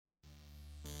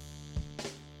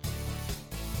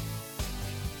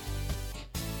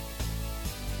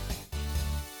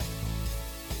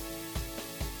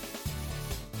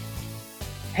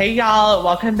Hey y'all,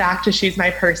 welcome back to She's My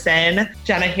Person.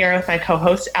 Jenna here with my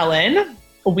co-host Ellen.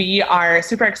 We are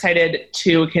super excited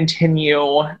to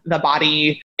continue the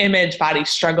body image, body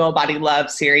struggle, body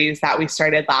love series that we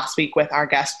started last week with our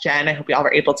guest Jen. I hope y'all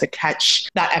were able to catch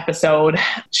that episode.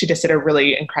 She just did a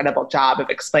really incredible job of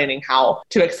explaining how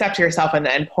to accept yourself and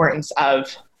the importance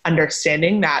of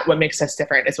understanding that what makes us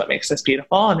different is what makes us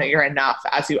beautiful and that you're enough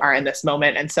as you are in this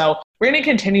moment. And so we're going to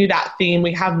continue that theme.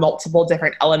 We have multiple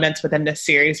different elements within this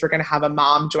series. We're going to have a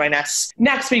mom join us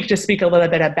next week to speak a little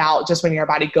bit about just when your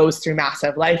body goes through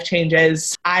massive life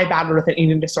changes. I battled with an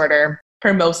eating disorder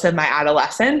for most of my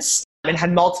adolescence and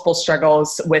had multiple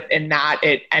struggles within that.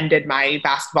 It ended my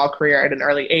basketball career at an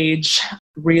early age,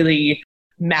 really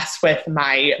mess with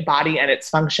my body and its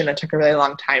function. It took a really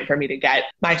long time for me to get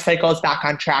my cycles back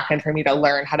on track and for me to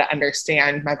learn how to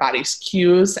understand my body's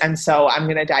cues. And so I'm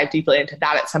going to dive deeply into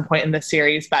that at some point in the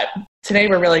series. But today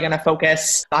we're really going to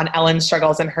focus on Ellen's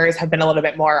struggles, and hers have been a little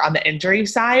bit more on the injury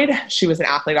side. She was an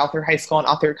athlete all through high school and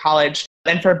all through college.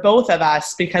 And for both of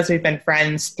us, because we've been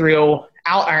friends throughout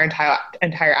our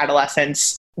entire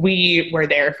adolescence, we were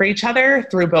there for each other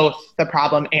through both the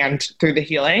problem and through the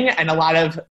healing. And a lot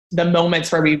of the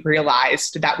moments where we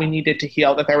realized that we needed to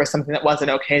heal, that there was something that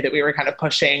wasn't okay, that we were kind of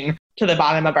pushing to the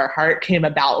bottom of our heart, came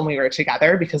about when we were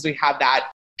together, because we have that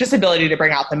just ability to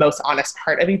bring out the most honest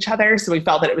part of each other. So we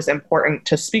felt that it was important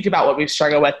to speak about what we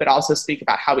struggle with, but also speak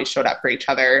about how we showed up for each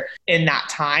other in that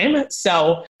time.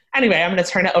 So anyway, I'm going to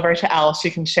turn it over to Elle.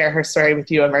 She can share her story with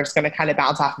you, and we're just going to kind of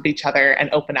bounce off of each other and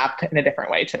open up in a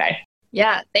different way today.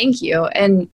 Yeah, thank you.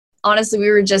 And honestly, we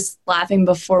were just laughing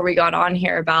before we got on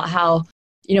here about how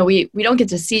we don't get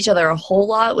to see each other a whole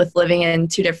lot with living in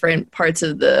two different parts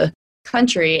of the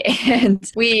country. And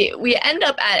we end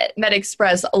up at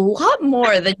MedExpress a lot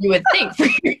more than you would think for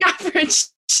your average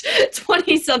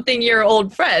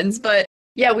 20-something-year-old friends. But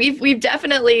yeah, we've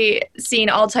definitely seen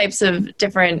all types of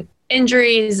different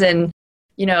injuries and,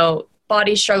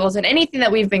 body struggles, and anything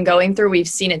that we've been going through, we've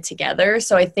seen it together.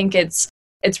 So I think it's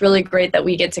really great that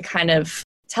we get to kind of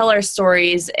tell our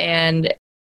stories and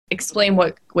explain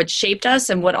what shaped us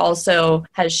and what also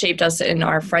has shaped us in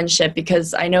our friendship.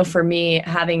 Because I know for me,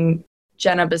 having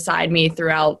Jenna beside me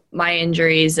throughout my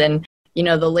injuries and,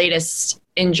 the latest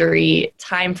injury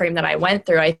time frame that I went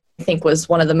through, I think was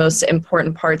one of the most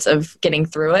important parts of getting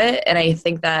through it. And I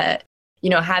think that,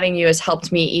 having you has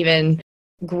helped me even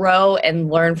grow and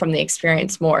learn from the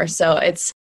experience more. So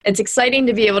it's exciting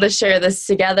to be able to share this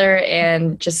together,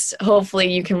 and just hopefully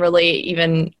you can relate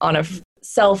even on a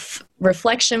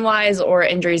self-reflection wise or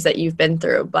injuries that you've been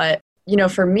through. But,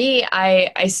 for me,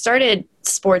 I started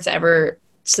sports ever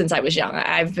since I was young.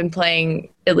 I've been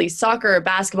playing at least soccer or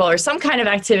basketball or some kind of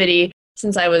activity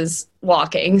since I was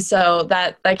walking. So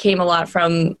that came a lot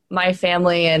from my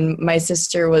family, and my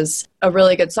sister was a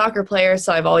really good soccer player.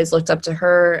 So I've always looked up to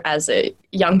her as a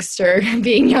youngster,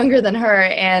 being younger than her.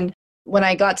 And when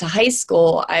I got to high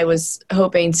school, I was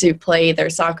hoping to play either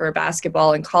soccer or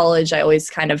basketball. In college, I always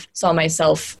kind of saw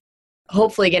myself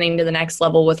hopefully getting to the next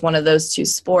level with one of those two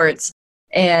sports.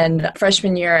 And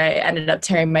freshman year, I ended up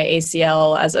tearing my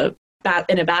ACL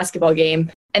in a basketball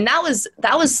game. And that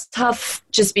was tough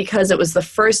just because it was the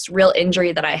first real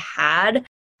injury that I had.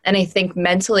 And I think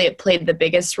mentally it played the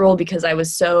biggest role because I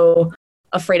was so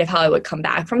afraid of how I would come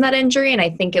back from that injury. And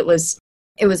I think it was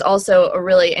also a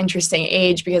really interesting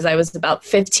age because I was about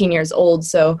 15 years old.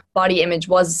 So body image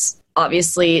was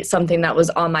obviously something that was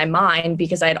on my mind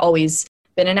because I had always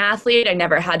been an athlete. I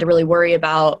never had to really worry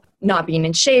about not being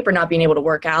in shape or not being able to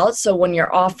work out. So when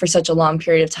you're off for such a long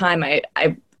period of time,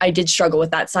 I did struggle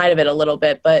with that side of it a little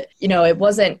bit, but it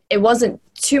wasn't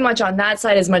too much on that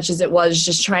side as much as it was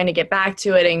just trying to get back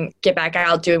to it and get back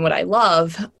out doing what I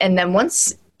love. And then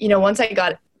once I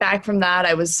got back from that,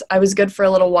 I was good for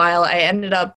a little while. I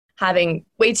ended up having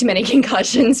way too many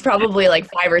concussions, probably like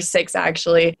 5 or 6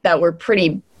 actually, that were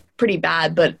pretty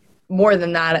bad, but more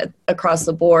than that across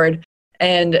the board.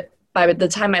 And by the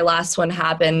time my last one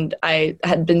happened, I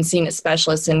had been seeing a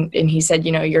specialist, and he said,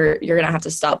 you're going to have to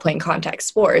stop playing contact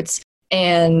sports.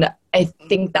 And I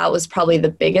think that was probably the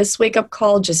biggest wake-up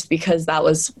call, just because that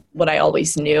was what I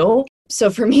always knew. So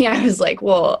for me, I was like,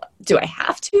 well, do I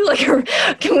have to? Like, or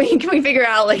can we figure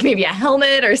out like maybe a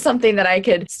helmet or something that I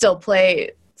could still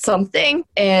play something?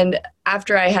 And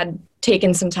after I had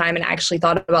taken some time and actually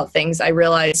thought about things, I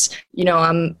realized,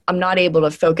 I'm not able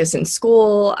to focus in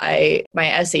school.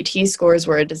 My SAT scores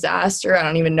were a disaster. I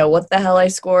don't even know what the hell I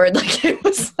scored. It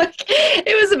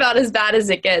was about as bad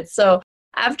as it gets. So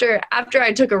after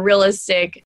I took a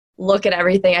realistic look at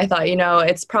everything, I thought,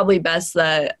 it's probably best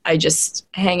that I just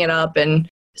hang it up. And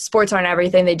sports aren't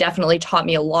everything. They definitely taught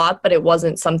me a lot, but it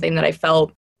wasn't something that I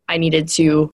felt I needed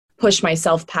to push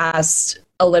myself past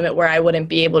a limit where I wouldn't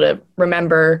be able to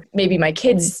remember maybe my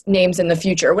kids' names in the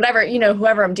future or whatever,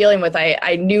 whoever I'm dealing with,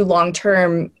 I knew long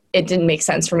term it didn't make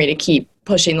sense for me to keep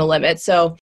pushing the limit.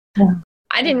 So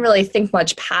I didn't really think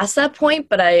much past that point,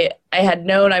 but I had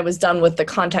known I was done with the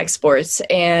contact sports,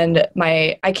 and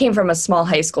I came from a small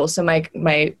high school. So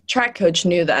my track coach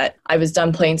knew that I was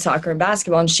done playing soccer and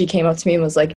basketball, and she came up to me and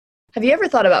was like, have you ever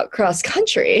thought about cross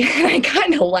country? And I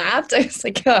kind of laughed. I was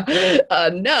like,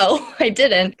 no, I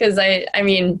didn't. Because I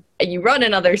mean, you run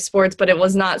in other sports, but it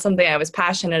was not something I was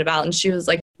passionate about. And she was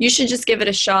like, you should just give it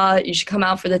a shot. You should come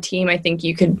out for the team. I think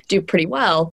you could do pretty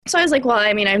well. So I was like, well,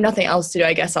 I mean, I have nothing else to do.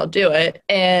 I guess I'll do it.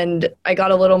 And I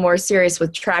got a little more serious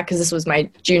with track because this was my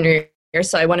junior year.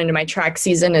 So I went into my track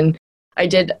season, and I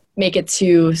did make it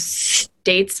to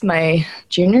states my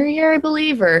junior year, I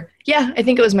believe, I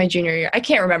think it was my junior year. I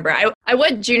can't remember. I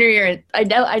went junior year. I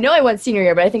know I went senior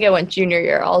year, but I think I went junior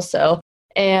year also.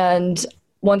 And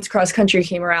once cross country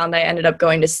came around, I ended up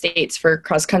going to states for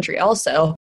cross country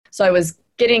also. So I was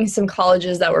getting some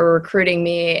colleges that were recruiting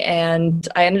me, and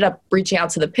I ended up reaching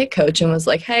out to the pit coach and was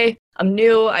like, hey, I'm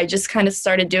new. I just kind of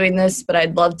started doing this, but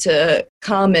I'd love to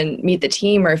come and meet the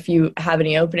team, or if you have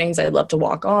any openings, I'd love to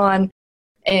walk on.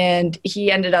 And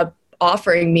he ended up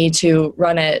offering me to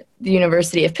run at the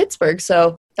University of Pittsburgh.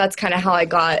 So that's kind of how I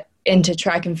got into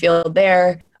track and field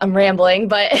there. I'm rambling,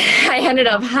 but I ended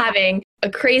up having a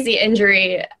crazy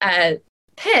injury at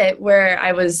Pitt where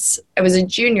I was a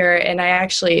junior, and I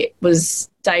actually was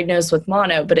diagnosed with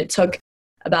mono, but it took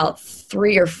about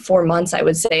 3 or 4 months, I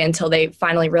would say, until they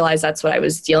finally realized that's what I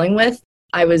was dealing with.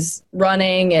 I was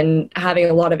running and having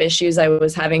a lot of issues. I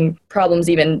was having problems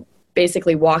even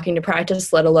basically walking to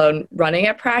practice, let alone running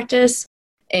at practice.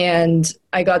 And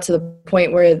I got to the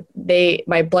point where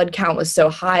my blood count was so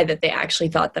high that they actually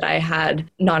thought that I had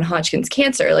non-Hodgkin's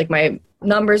cancer. Like my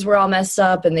numbers were all messed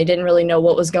up and they didn't really know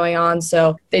what was going on.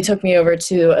 So they took me over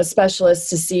to a specialist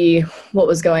to see what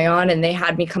was going on. And they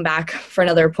had me come back for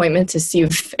another appointment to see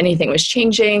if anything was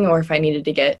changing or if I needed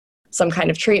to get some kind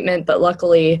of treatment. But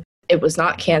luckily it was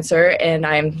not cancer. And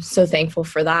I'm so thankful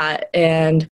for that.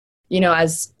 And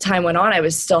as time went on, I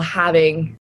was still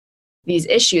having these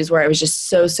issues where I was just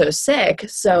so sick.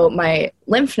 So my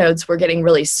lymph nodes were getting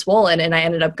really swollen, and I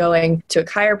ended up going to a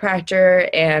chiropractor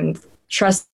and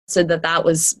trusted that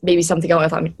was maybe something going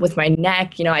on with my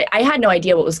neck. I had no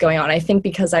idea what was going on. I think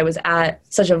because I was at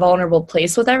such a vulnerable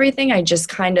place with everything, I just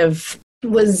kind of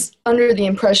was under the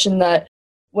impression that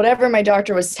whatever my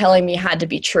doctor was telling me had to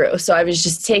be true. So I was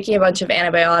just taking a bunch of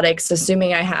antibiotics,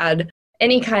 assuming I had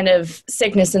any kind of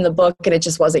sickness in the book, and it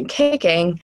just wasn't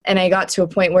kicking. And I got to a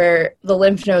point where the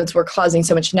lymph nodes were causing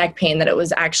so much neck pain that it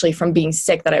was actually from being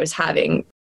sick that I was having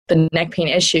the neck pain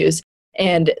issues.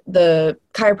 And the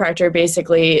chiropractor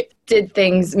basically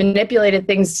manipulated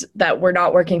things that were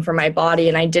not working for my body.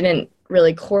 And I didn't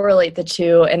really correlate the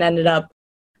two and ended up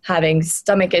having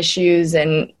stomach issues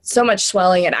and so much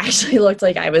swelling. It actually looked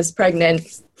like I was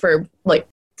pregnant for like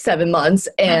 7 months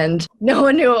and no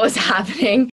one knew what was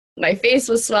happening. My face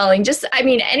was swelling.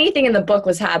 Anything in the book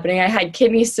was happening. I had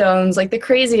kidney stones, like the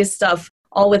craziest stuff,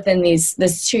 all within this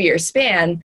 2-year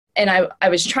span. And I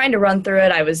was trying to run through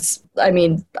it. I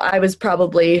was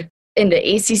probably into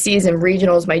ACCs and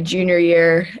regionals my junior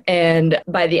year. And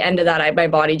by the end of that, my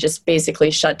body just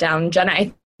basically shut down. Jenna,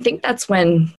 I think that's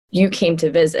when you came to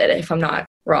visit, if I'm not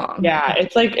wrong. Yeah,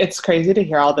 it's crazy to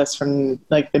hear all this from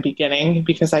like the beginning,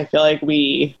 because I feel like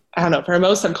for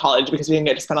most of college, because we didn't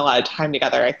get to spend a lot of time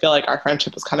together, I feel like our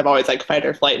friendship was kind of always like fight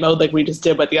or flight mode. Like we just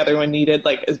did what the other one needed,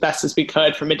 like as best as we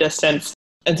could from a distance.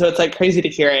 And so it's like crazy to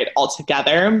hear it all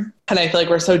together. And I feel like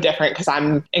we're so different because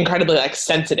I'm incredibly like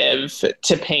sensitive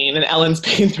to pain, and Ellen's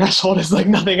pain threshold is like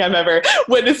nothing I've ever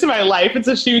witnessed in my life. And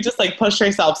so she would just like push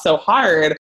herself so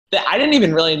hard that I didn't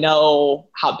even really know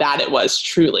how bad it was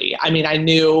truly. I mean, I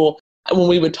knew when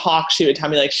we would talk, she would tell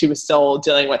me like she was still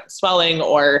dealing with swelling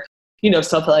or,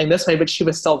 still feeling this way, but she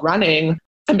was still running.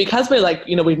 And because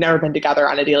we've never been together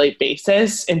on a daily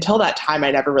basis, until that time,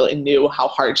 I never really knew how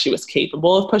hard she was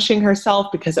capable of pushing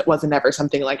herself, because it wasn't ever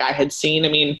something like I had seen. I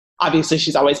mean, obviously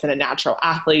she's always been a natural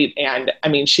athlete, and I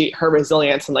mean, her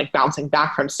resilience and like bouncing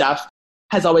back from stuff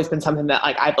has always been something that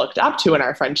like I've looked up to in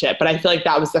our friendship. But I feel like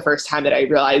that was the first time that I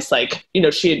realized like,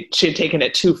 she had taken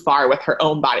it too far with her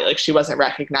own body. Like she wasn't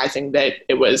recognizing that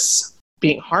it was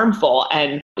being harmful.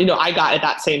 And, I got at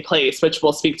that same place, which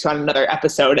we'll speak to on another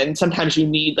episode. And sometimes you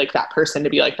need like that person to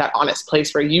be like that honest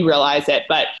place where you realize it.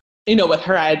 But with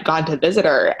her, I had gone to visit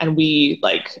her and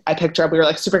I picked her up. We were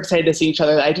like super excited to see each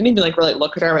other. I didn't even like really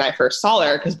look at her when I first saw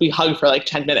her because we hugged for like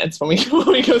 10 minutes when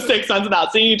we go 6 months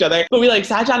without seeing each other. But we like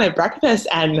sat down at breakfast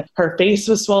and her face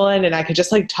was swollen and I could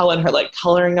just like tell in her like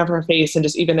coloring of her face and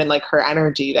just even in like her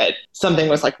energy that something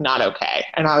was like not okay.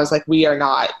 And I was like,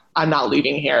 I'm not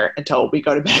leaving here until we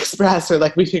go to Med Express or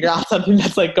like we figure out something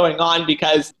that's like going on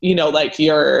because, like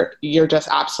you're just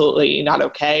absolutely not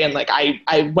okay. And like,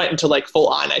 I went into like full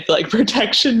on, I feel like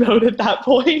protection mode at that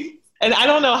point. And I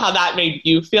don't know how that made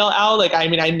you feel, Elle. Like, I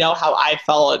mean, I know how I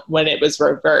felt when it was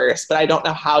reversed, but I don't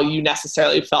know how you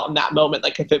necessarily felt in that moment.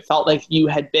 Like if it felt like you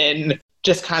had been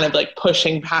just kind of like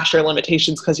pushing past your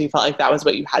limitations because you felt like that was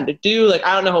what you had to do. Like,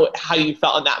 I don't know how you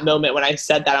felt in that moment when I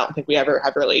said that. I don't think we ever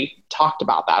have really talked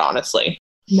about that, honestly.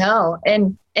 No.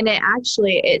 And it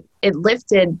actually, it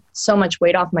lifted so much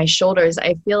weight off my shoulders.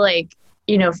 I feel like,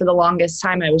 for the longest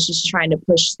time, I was just trying to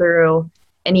push through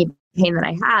any pain that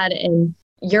I had. And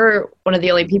you're one of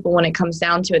the only people when it comes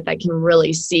down to it that can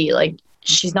really see like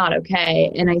she's not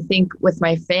okay. And I think with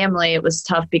my family, it was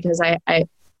tough because I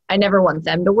never want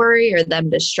them to worry or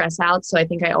them to stress out. So I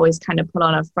think I always kind of put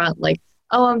on a front like,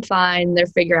 oh, I'm fine. They're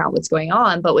figuring out what's going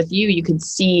on. But with you could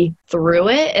see through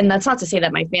it. And that's not to say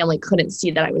that my family couldn't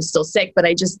see that I was still sick. But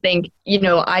I just think,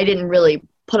 I didn't really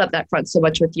put up that front so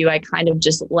much with you. I kind of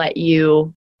just let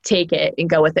you take it and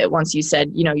go with it once you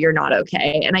said, you're not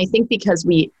okay. And I think because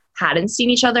we hadn't seen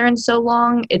each other in so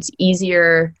long, it's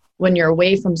easier when you're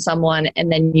away from someone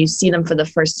and then you see them for the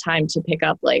first time to pick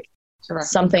up like, correct,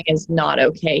 something is not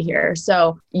okay here.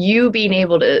 So you being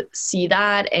able to see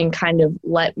that and kind of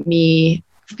let me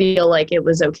feel like it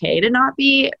was okay to not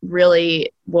be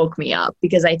really woke me up,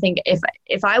 because I think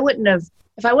if I wouldn't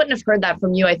have heard that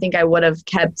from you, I think I would have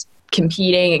kept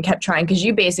competing and kept trying, because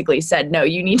you basically said, no,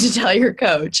 you need to tell your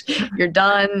coach you're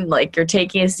done, like you're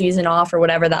taking a season off or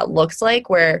whatever that looks like,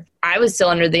 where I was still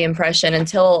under the impression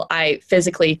until I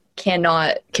physically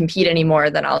cannot compete anymore,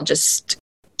 then I'll just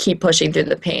keep pushing through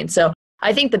the pain. So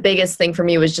I think the biggest thing for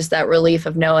me was just that relief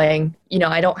of knowing,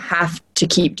 I don't have to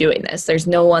keep doing this. There's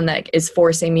no one that is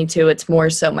forcing me to. It's more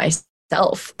so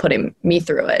myself putting me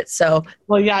through it. So,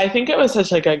 well, yeah, I think it was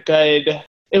such like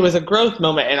it was a growth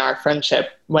moment in our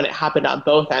friendship when it happened on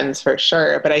both ends for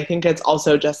sure. But I think it's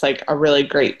also just like a really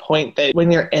great point that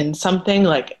when you're in something,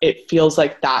 like it feels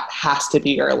like that has to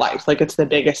be your life. Like it's the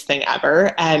biggest thing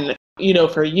ever. And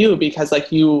for you, because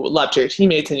like you loved your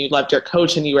teammates and you loved your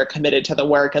coach and you were committed to the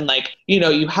work and like,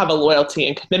 you have a loyalty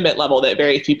and commitment level that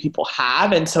very few people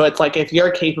have. And so it's like, if you're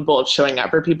capable of showing up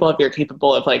for people, if you're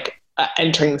capable of like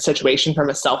entering the situation from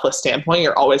a selfless standpoint,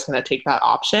 you're always going to take that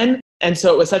option. And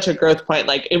so it was such a growth point.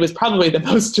 Like it was probably the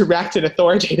most direct and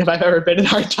authoritative I've ever been in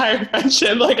our entire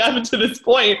friendship, like up to this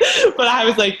point. But I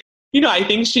was like, I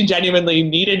think she genuinely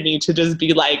needed me to just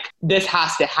be like, this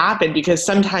has to happen, because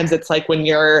sometimes it's like when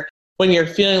you're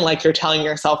feeling like you're telling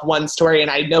yourself one story,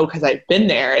 and I know because I've been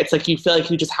there, it's like you feel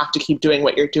like you just have to keep doing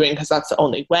what you're doing because that's the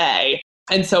only way.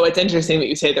 And so it's interesting that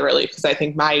you say the relief, because I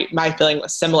think my feeling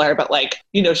was similar, but like,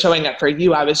 showing up for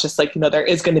you, I was just like, there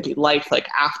is going to be life like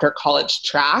after college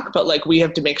track, but like we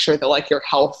have to make sure that like your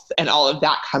health and all of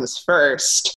that comes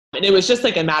first. And it was just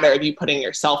like a matter of you putting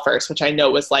yourself first, which I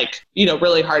know was like,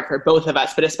 really hard for both of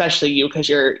us, but especially you, because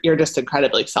you're just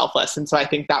incredibly selfless. And so I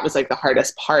think that was like the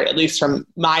hardest part, at least from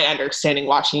my understanding,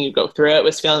 watching you go through it,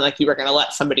 was feeling like you were going to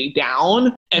let somebody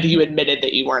down if you admitted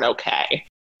that you weren't okay.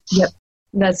 Yep.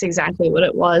 That's exactly what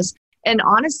it was. And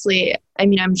honestly, I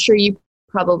mean, I'm sure you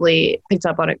probably picked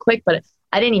up on it quick, but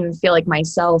I didn't even feel like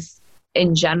myself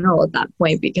in general at that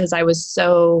point, because I was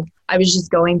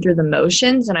just going through the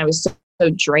motions and I was so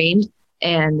drained.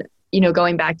 And,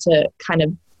 going back to kind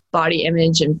of body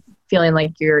image and feeling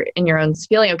like you're in your own,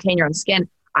 feeling okay in your own skin,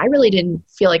 I really didn't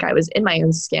feel like I was in my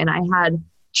own skin. I had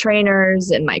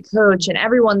trainers and my coach and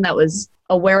everyone that was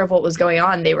aware of what was going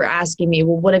on. They were asking me,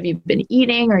 well, what have you been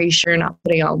eating? Are you sure you're not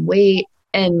putting on weight?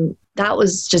 And that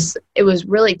was just, it was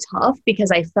really tough,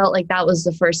 because I felt like that was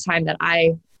the first time that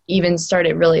I even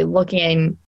started really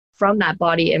looking from that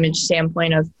body image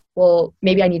standpoint of, well,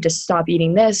 maybe I need to stop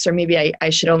eating this, or maybe I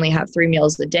should only have 3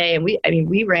 meals a day. And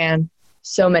we ran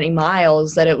so many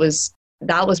miles that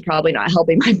that was probably not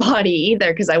helping my body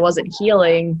either, because I wasn't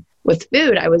healing with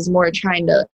food. I was more trying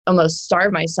to almost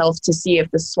starve myself to see if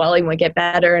the swelling would get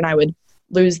better and I would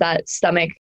lose that stomach,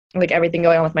 like everything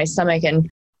going on with my stomach. And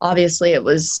obviously it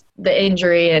was the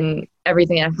injury and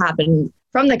everything that happened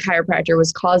from the chiropractor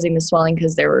was causing the swelling,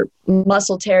 because there were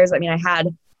muscle tears. I mean, I had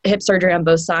hip surgery on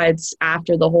both sides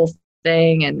after the whole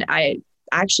thing. And I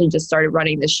actually just started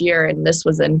running this year, and this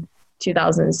was in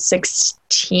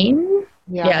 2016.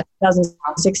 yeah,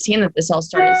 2016 that this all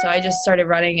started. So I just started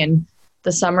running in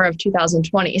the summer of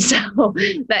 2020. So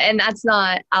and that's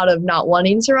not out of not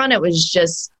wanting to run. It was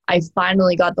just, I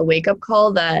finally got the wake up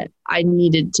call that I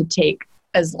needed to take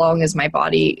as long as my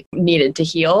body needed to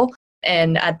heal.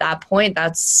 And at that point,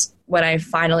 that's when I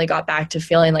finally got back to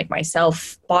feeling like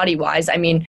myself body wise. I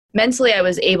mean, mentally, I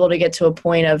was able to get to a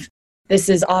point of, this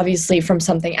is obviously from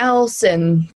something else.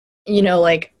 And, you know,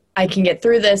 like I can get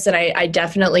through this. And I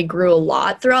definitely grew a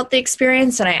lot throughout the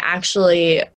experience. And I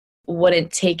actually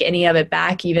wouldn't take any of it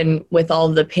back, even with all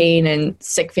of the pain and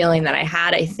sick feeling that I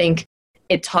had. I think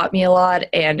it taught me a lot,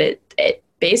 and it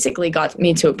basically got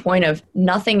me to a point of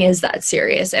nothing is that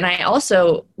serious. And I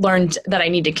also learned that I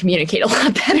need to communicate a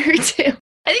lot better too.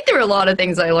 I think there were a lot of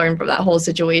things I learned from that whole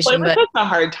situation. Well, but it's a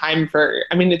hard time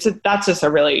that's just a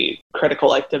really critical,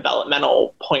 like,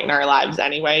 developmental point in our lives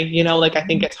anyway. You know, like, I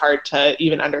think it's hard to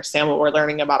even understand what we're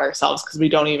learning about ourselves because we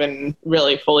don't even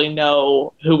really fully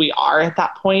know who we are at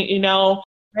that point, you know?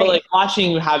 Right. But like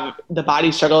watching you have the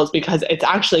body struggles, because it's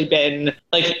actually been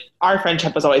like, our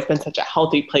friendship has always been such a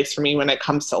healthy place for me when it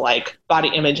comes to like body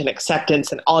image and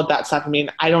acceptance and all of that stuff. I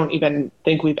mean, I don't even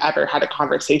think we've ever had a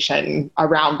conversation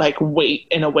around like weight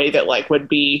in a way that like would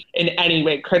be in any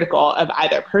way critical of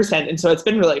either person. And so it's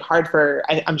been really hard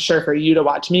I'm sure for you to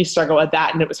watch me struggle with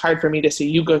that. And it was hard for me to see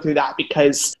you go through that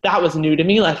because that was new to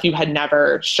me. Like, you had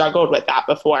never struggled with that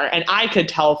before. And I could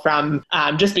tell from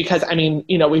just because, I mean,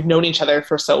 you know, we've known each other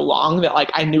for so long that like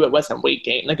I knew it wasn't weight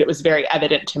gain. Like, it was very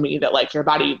evident to me that like your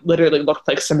body literally looked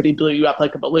like somebody blew you up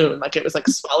like a balloon. Like, it was like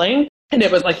swelling. And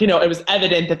it was like, you know, it was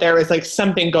evident that there was like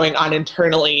something going on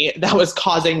internally that was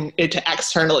causing it to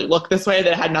externally look this way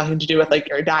that had nothing to do with like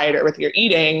your diet or with your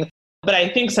eating. But I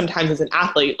think sometimes as an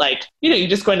athlete, like, you know, you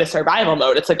just go into survival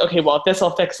mode. It's like, okay, well, if this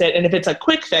will fix it, and if it's a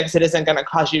quick fix, it isn't going to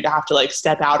cause you to have to like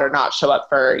step out or not show up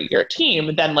for your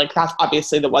team, then like that's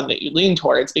obviously the one that you lean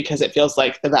towards because it feels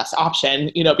like the best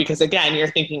option, you know, because again,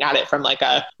 you're thinking at it from like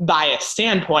a biased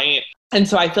standpoint. And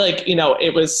so I feel like, you know,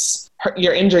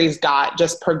 your injuries got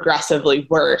just progressively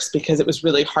worse because it was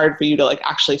really hard for you to like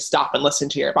actually stop and listen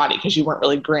to your body because you weren't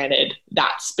really granted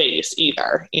that space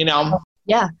either, you know?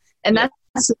 Yeah. And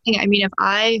that's the thing. I mean, if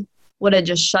I would have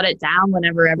just shut it down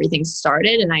whenever everything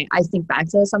started, and I think back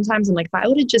to it sometimes, I'm like, if I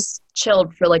would have just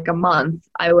chilled for like a month,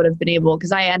 I would have been able,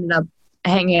 because I ended up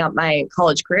hanging out my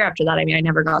college career after that. I mean, I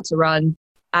never got to run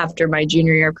after my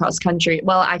junior year of cross country.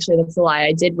 Well, actually, that's a lie.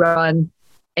 I did run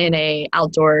in a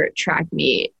outdoor track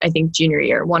meet, I think junior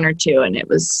year, 1 or 2, and it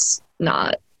was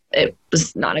not a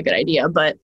good idea,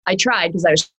 but I tried because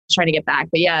I was trying to get back.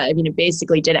 But yeah, I mean, it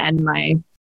basically did end my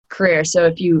career.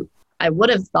 So I would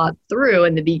have thought through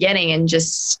in the beginning and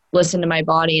just listened to my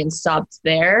body and stopped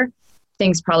there,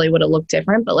 things probably would have looked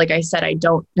different. But like I said, I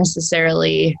don't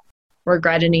necessarily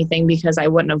regret anything because I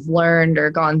wouldn't have learned or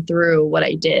gone through what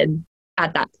I did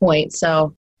at that point.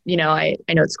 So, you know, I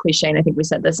know it's cliche, and I think we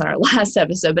said this in our last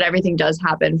episode, but everything does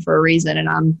happen for a reason.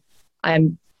 And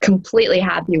I'm completely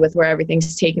happy with where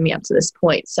everything's taken me up to this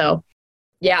point. So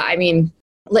yeah, I mean,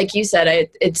 like you said,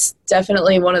 it's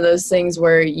definitely one of those things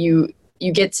where you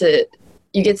get to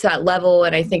that level.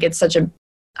 And I think it's I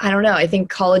don't know, I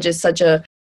think college is such a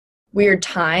weird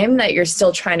time that you're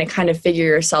still trying to kind of figure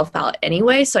yourself out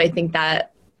anyway. So I think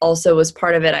that also was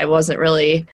part of it. I wasn't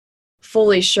really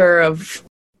fully sure of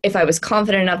if I was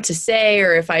confident enough to say,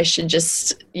 or if I should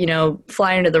just, you know,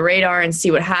 fly under the radar and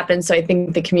see what happens. So I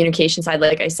think the communication side,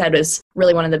 like I said, was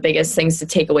really one of the biggest things to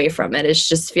take away from it, is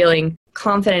just feeling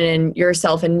confident in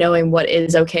yourself and knowing what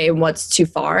is okay and what's too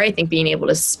far. I think being able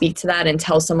to speak to that and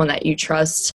tell someone that you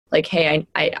trust, like, hey,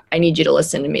 I need you to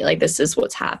listen to me. Like, this is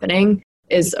what's happening,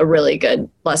 is a really good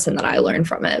lesson that I learned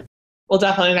from it. Well,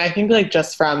 definitely. And I think like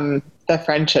just from the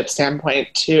friendship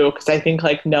standpoint too, because I think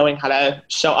like knowing how to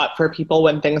show up for people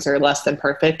when things are less than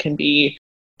perfect can be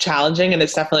challenging. And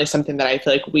it's definitely something that I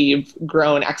feel like we've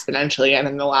grown exponentially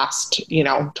in the last,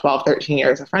 12, 13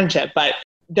 years of friendship. But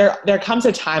there comes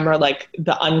a time where like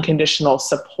the unconditional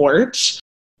support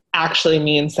actually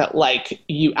means that like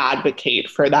you advocate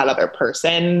for that other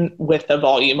person with the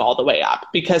volume all the way up,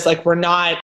 because like we're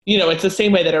not, it's the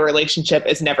same way that a relationship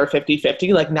is never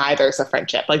 50-50. Like neither is a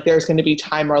friendship. Like there's going to be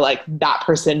time where like that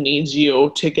person needs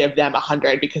you to give them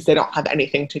 100 because they don't have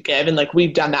anything to give. And like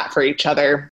we've done that for each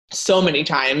other so many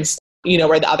times,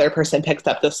 where the other person picks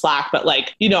up the slack. But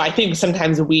like, I think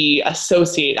sometimes we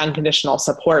associate unconditional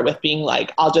support with being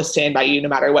like, I'll just stand by you no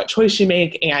matter what choice you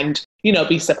make and,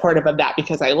 be supportive of that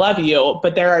because I love you.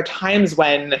 But there are times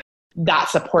when that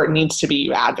support needs to be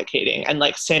you advocating and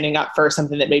like standing up for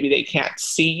something that maybe they can't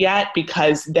see yet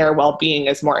because their well-being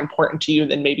is more important to you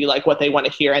than maybe like what they want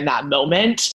to hear in that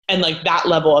moment. And like that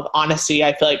level of honesty,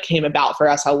 I feel like came about for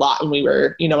us a lot when we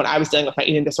were, you know, when I was dealing with my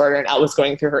eating disorder and Elle was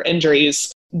going through her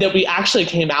injuries, that we actually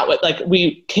came out with, like,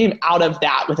 we came out of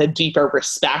that with a deeper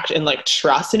respect and like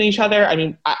trust in each other. I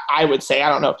mean, I would say, I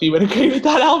don't know if you would agree with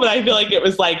that, Elle, but I feel like it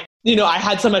was like, you know, I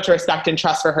had so much respect and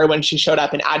trust for her when she showed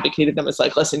up and advocated and was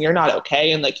like, listen, you're not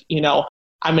okay. And like, you know,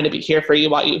 I'm going to be here for you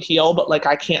while you heal, but like,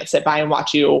 I can't sit by and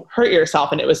watch you hurt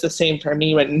yourself. And it was the same for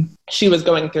me when she was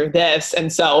going through this.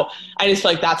 And so I just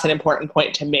feel like that's an important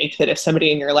point to make, that if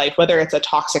somebody in your life, whether it's a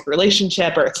toxic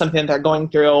relationship or it's something they're going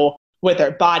through with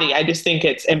their body, I just think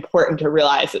it's important to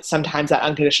realize that sometimes that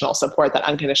unconditional support, that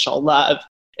unconditional love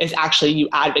is actually you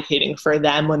advocating for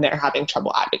them when they're having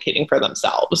trouble advocating for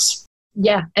themselves.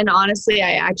 Yeah. And honestly,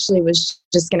 I actually was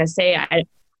just going to say,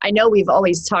 I know we've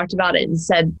always talked about it and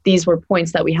said these were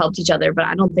points that we helped each other, but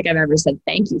I don't think I've ever said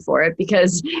thank you for it,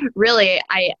 because really,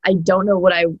 I don't know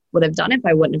what I would have done if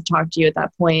I wouldn't have talked to you at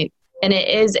that point. And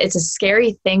it's a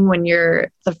scary thing when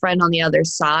you're the friend on the other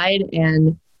side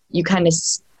and you kind of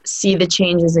see the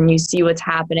changes and you see what's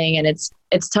happening. And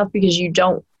it's tough because you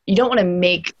don't want to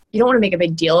make a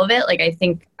big deal of it. Like,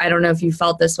 I don't know if you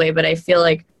felt this way, but I feel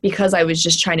like because I was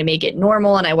just trying to make it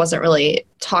normal and I wasn't really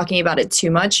talking about it too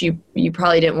much, you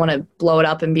probably didn't want to blow it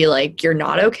up and be like, you're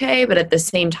not okay. But at the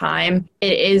same time,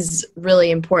 it is really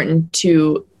important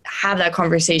to have that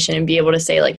conversation and be able to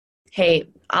say like, hey,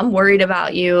 I'm worried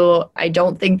about you. I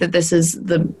don't think that this is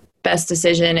the best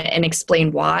decision, and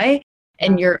explain why.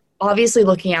 And you're obviously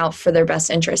looking out for their best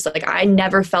interest. Like, I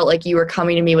never felt like you were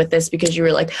coming to me with this because you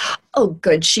were like, oh,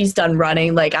 good, she's done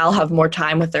running, like, I'll have more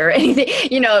time with her or anything.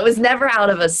 You know, it was never out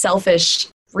of a selfish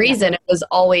reason. It was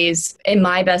always in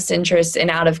my best interest and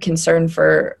out of concern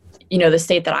for, you know, the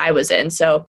state that I was in.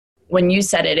 So when you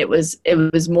said it, it was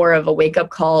more of a wake-up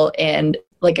call and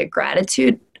like a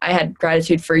gratitude. I had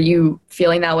gratitude for you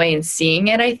feeling that way and seeing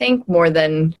it, I think, more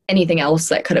than anything else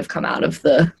that could have come out of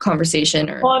the conversation.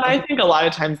 Well, and I think a lot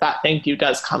of times that thank you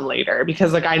does come later,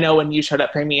 because like, I know when you showed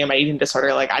up for me and my eating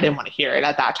disorder, like, I didn't want to hear it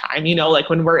at that time, you know, like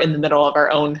when we're in the middle of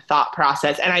our own thought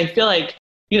process. And I feel like,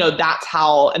 you know, that's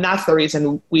the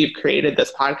reason we've created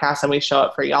this podcast and we show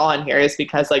up for y'all in here, is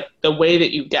because like the way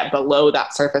that you get below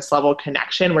that surface level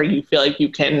connection where you feel like you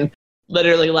can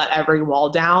literally let every wall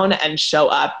down and show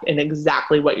up in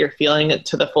exactly what you're feeling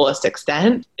to the fullest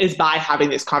extent, is by having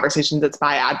these conversations. It's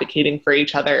by advocating for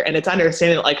each other. And it's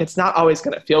understanding that like, it's not always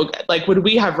going to feel good. Like, would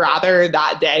we have rather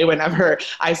that day, whenever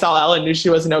I saw Elle and knew she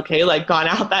wasn't okay, like gone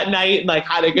out that night and like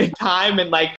had a good time and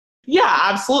like, yeah,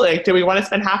 absolutely. Like, do we want to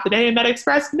spend half the day in Med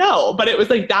Express? No, but it was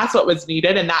like, that's what was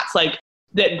needed. And that's like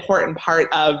the important part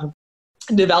of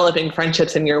developing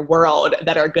friendships in your world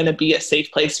that are going to be a safe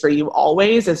place for you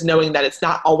always, is knowing that it's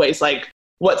not always like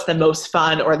what's the most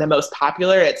fun or the most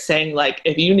popular. It's saying like,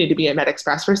 if you need to be at Med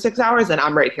Express for 6 hours, then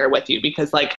I'm right here with you,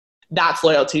 because like, that's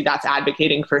loyalty, that's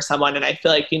advocating for someone. And I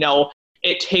feel like, you know,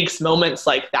 it takes moments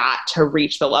like that to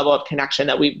reach the level of connection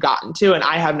that we've gotten to. And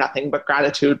I have nothing but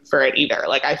gratitude for it either.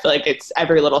 Like, I feel like it's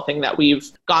every little thing that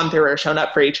we've gone through or shown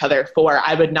up for each other for.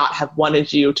 I would not have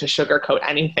wanted you to sugarcoat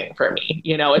anything for me.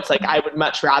 You know, it's like, I would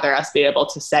much rather us be able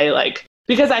to say like,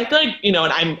 because I feel like, you know,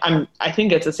 and I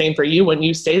think it's the same for you when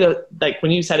you say that, like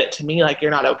when you said it to me, like,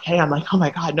 you're not okay. I'm like, oh my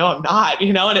God, no, I'm not,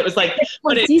 you know? And it was like,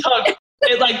 but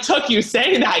it took you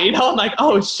saying that, you know, I'm like,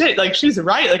 oh shit, like she's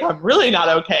right. Like, I'm really not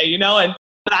okay, you know?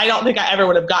 But I don't think I ever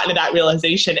would have gotten to that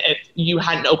realization if you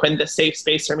hadn't opened the safe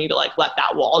space for me to like, let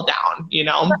that wall down, you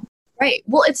know? Right.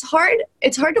 Well, it's hard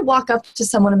to walk up to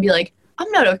someone and be like, I'm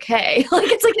not okay.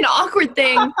 Like, it's like an awkward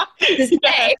thing to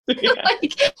say. Yeah.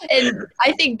 Like, and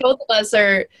I think both of us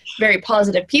are very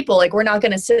positive people. Like, we're not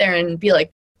going to sit there and be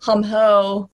like, hum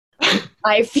ho,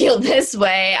 I feel this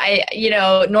way.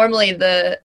 Normally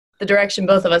the direction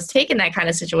both of us take in that kind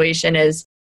of situation is,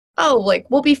 oh, like,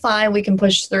 we'll be fine. We can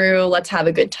push through. Let's have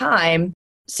a good time.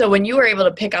 So when you were able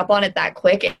to pick up on it that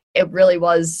quick, it really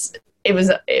was,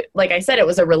 like I said, it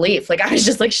was a relief. Like, I was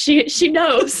just like, she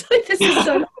knows. Like, this is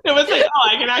so. It was like, oh,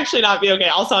 I can actually not be okay.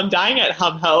 Also, I'm dying at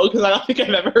hum ho, because I don't think I've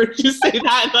ever heard you say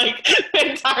that in like the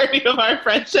entirety of our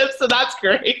friendship. So that's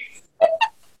great.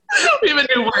 We have a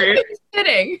new word. Just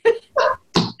kidding.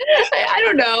 I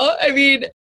don't know. I mean,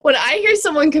 when I hear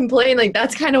someone complain, like,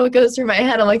 that's kind of what goes through my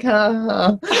head. I'm like,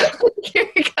 here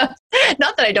it goes.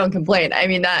 Not that I don't complain. I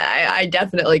mean, I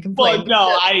definitely complain. Well,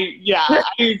 no, I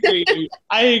agree.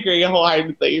 I agree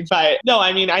wholeheartedly. But no,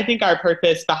 I mean, I think our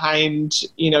purpose behind,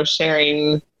 you know,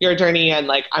 sharing your journey and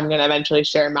like, I'm going to eventually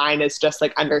share mine is just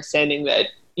like understanding that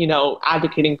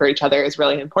advocating for each other is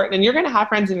really important. And you're going to have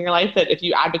friends in your life that if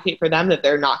you advocate for them, that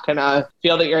they're not going to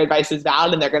feel that your advice is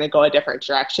valid and they're going to go a different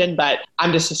direction. But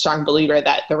I'm just a strong believer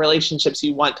that the relationships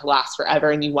you want to last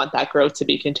forever and you want that growth to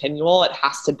be continual, it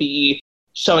has to be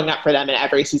showing up for them in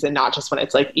every season, not just when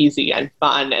it's like easy and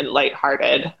fun and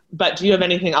lighthearted. But do you have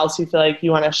anything else you feel like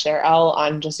you want to share, Elle,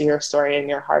 on just your story and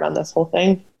your heart on this whole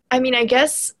thing? I mean, I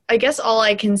guess all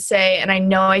I can say, and I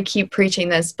know I keep preaching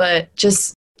this, but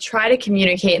just try to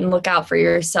communicate and look out for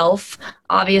yourself.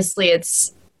 Obviously,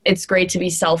 it's great to be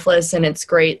selfless, and it's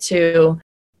great to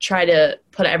try to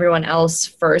put everyone else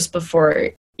first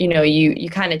before, you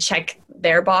kind of check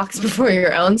their box before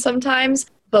your own sometimes.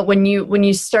 But when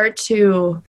you start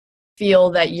to feel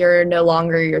that you're no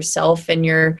longer yourself and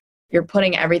you're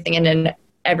putting everything in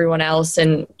everyone else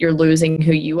and you're losing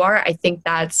who you are, I think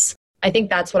that's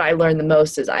what I learned the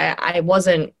most is I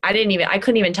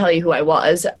couldn't even tell you who I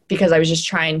was because I was just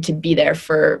trying to be there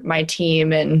for my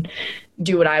team and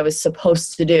do what I was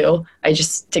supposed to do. I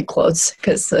just did quotes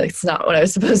because it's not what I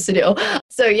was supposed to do.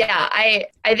 So yeah,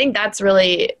 I think that's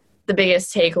really the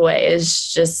biggest takeaway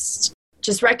is just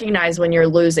recognize when you're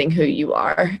losing who you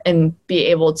are and be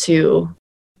able to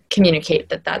communicate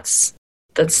that's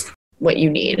what you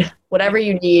need. Whatever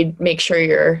you need, make sure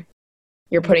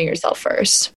you're putting yourself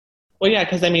first. Well, yeah,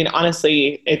 because I mean,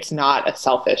 honestly, it's not a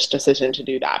selfish decision to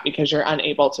do that because you're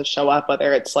unable to show up,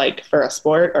 whether it's like for a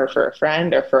sport or for a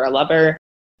friend or for a lover.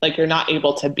 Like you're not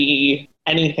able to be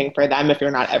anything for them if you're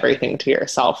not everything to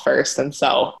yourself first. And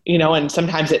so, and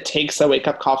sometimes it takes a wake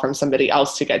up call from somebody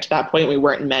else to get to that point. We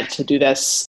weren't meant to do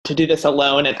this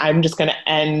alone. And I'm just going to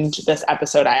end this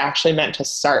episode. I actually meant to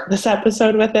start this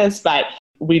episode with this, but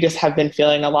we just have been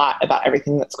feeling a lot about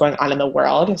everything that's going on in the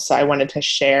world. So I wanted to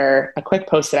share a quick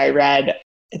post that I read.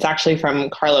 It's actually from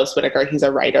Carlos Whitaker. He's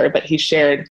a writer, but he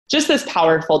shared just this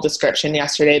powerful description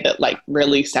yesterday that like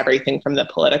released everything from the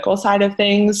political side of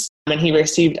things. And he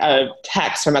received a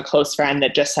text from a close friend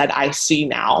that just said, "I see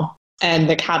now." And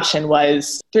the caption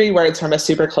was 3 words from a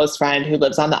super close friend who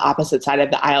lives on the opposite side of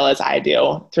the aisle as I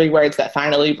do. 3 words that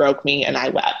finally broke me and I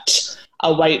wept.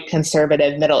 A white,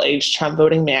 conservative, middle-aged Trump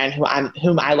voting man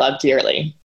whom I love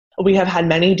dearly. We have had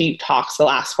many deep talks the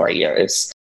last 4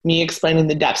 years. Me explaining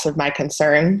the depths of my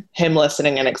concern, him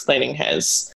listening and explaining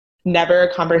his. Never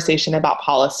a conversation about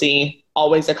policy,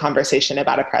 always a conversation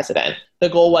about a president. The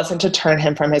goal wasn't to turn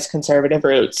him from his conservative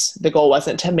roots. The goal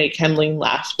wasn't to make him lean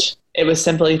left. It was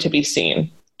simply to be seen.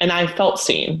 And I felt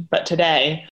seen. But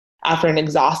today, after an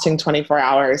exhausting 24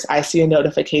 hours, I see a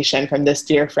notification from this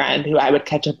dear friend who I would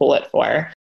catch a bullet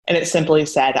for. And it simply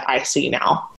said, "I see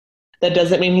now." That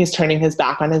doesn't mean he's turning his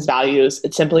back on his values.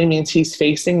 It simply means he's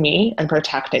facing me and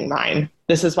protecting mine.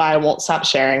 This is why I won't stop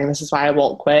sharing. This is why I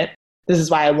won't quit. This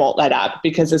is why I won't let up,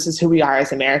 because this is who we are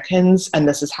as Americans and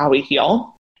this is how we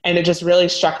heal. And it just really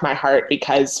struck my heart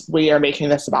because we are making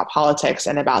this about politics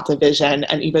and about division.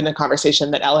 And even the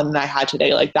conversation that Ellen and I had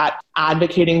today, like that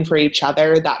advocating for each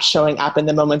other, that showing up in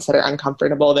the moments that are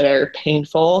uncomfortable, that are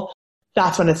painful,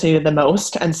 that's when it's needed the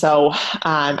most. And so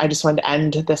I just wanted to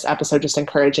end this episode just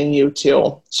encouraging you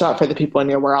to show up for the people in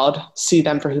your world, see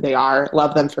them for who they are,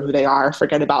 love them for who they are,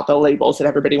 forget about the labels that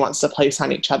everybody wants to place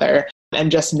on each other,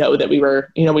 and just know that we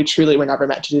truly were never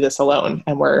meant to do this alone.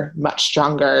 And we're much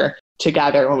stronger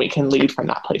together when we can lead from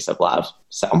that place of love.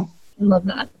 So I love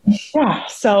that. Yeah.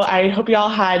 So I hope you all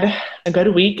had a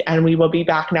good week, and we will be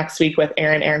back next week with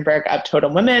Erin Ehrenberg of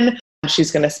Totem Women.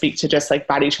 She's going to speak to just like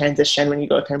body transition when you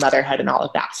go through motherhood and all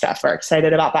of that stuff. We're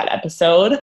excited about that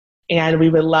episode, and we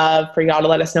would love for y'all to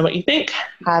let us know what you think.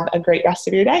 Have a great rest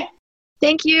of your day.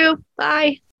 Thank you.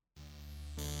 Bye.